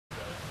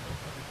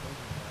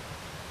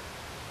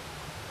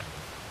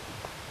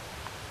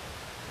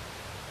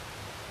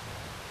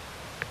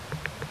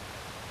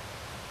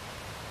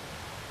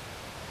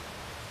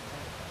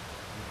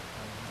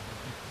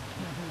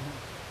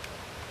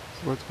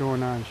What's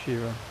going on,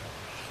 Shiva?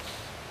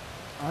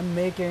 I'm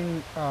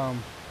making a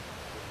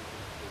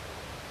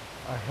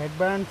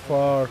headband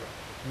for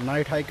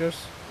night hikers.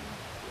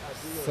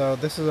 So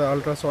this is an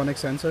ultrasonic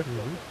sensor,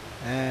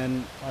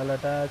 and I'll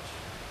attach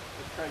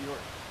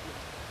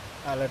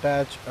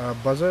a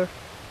buzzer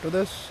to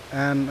this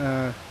and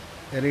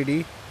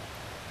LED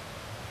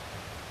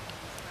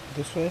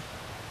this way.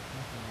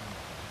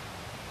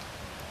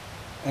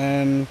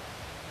 And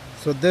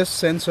so this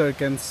sensor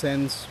can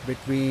sense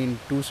between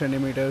 2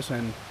 centimeters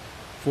and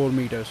 4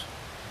 meters.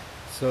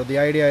 So the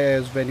idea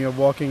is when you're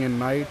walking in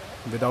night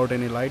without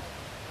any light,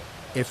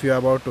 if you're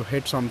about to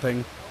hit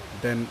something,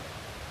 then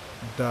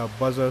the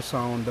buzzer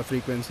sound, the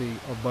frequency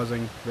of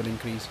buzzing will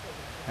increase.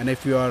 And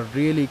if you are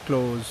really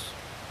close,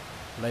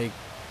 like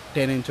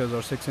 10 inches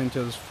or 6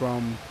 inches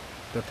from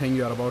the thing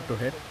you are about to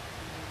hit,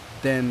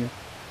 then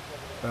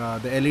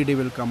the LED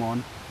will come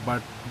on.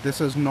 But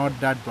this is not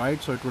that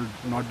bright, so it will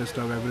not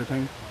disturb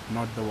everything,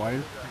 not the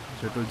wild.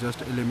 So it will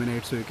just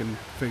illuminate so you can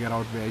figure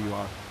out where you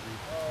are.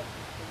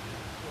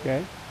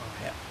 Okay.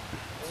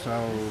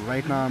 So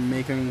right now I'm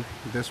making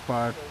this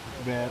part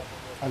where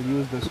I'll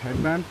use this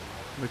headband,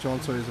 which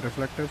also is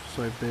reflective.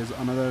 So if there's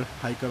another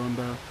hiker on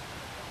the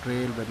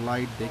trail with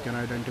light, they can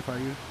identify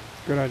you,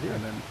 Good idea.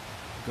 and then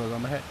it goes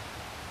on the head.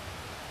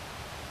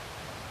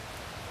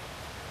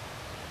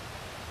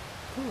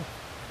 Cool.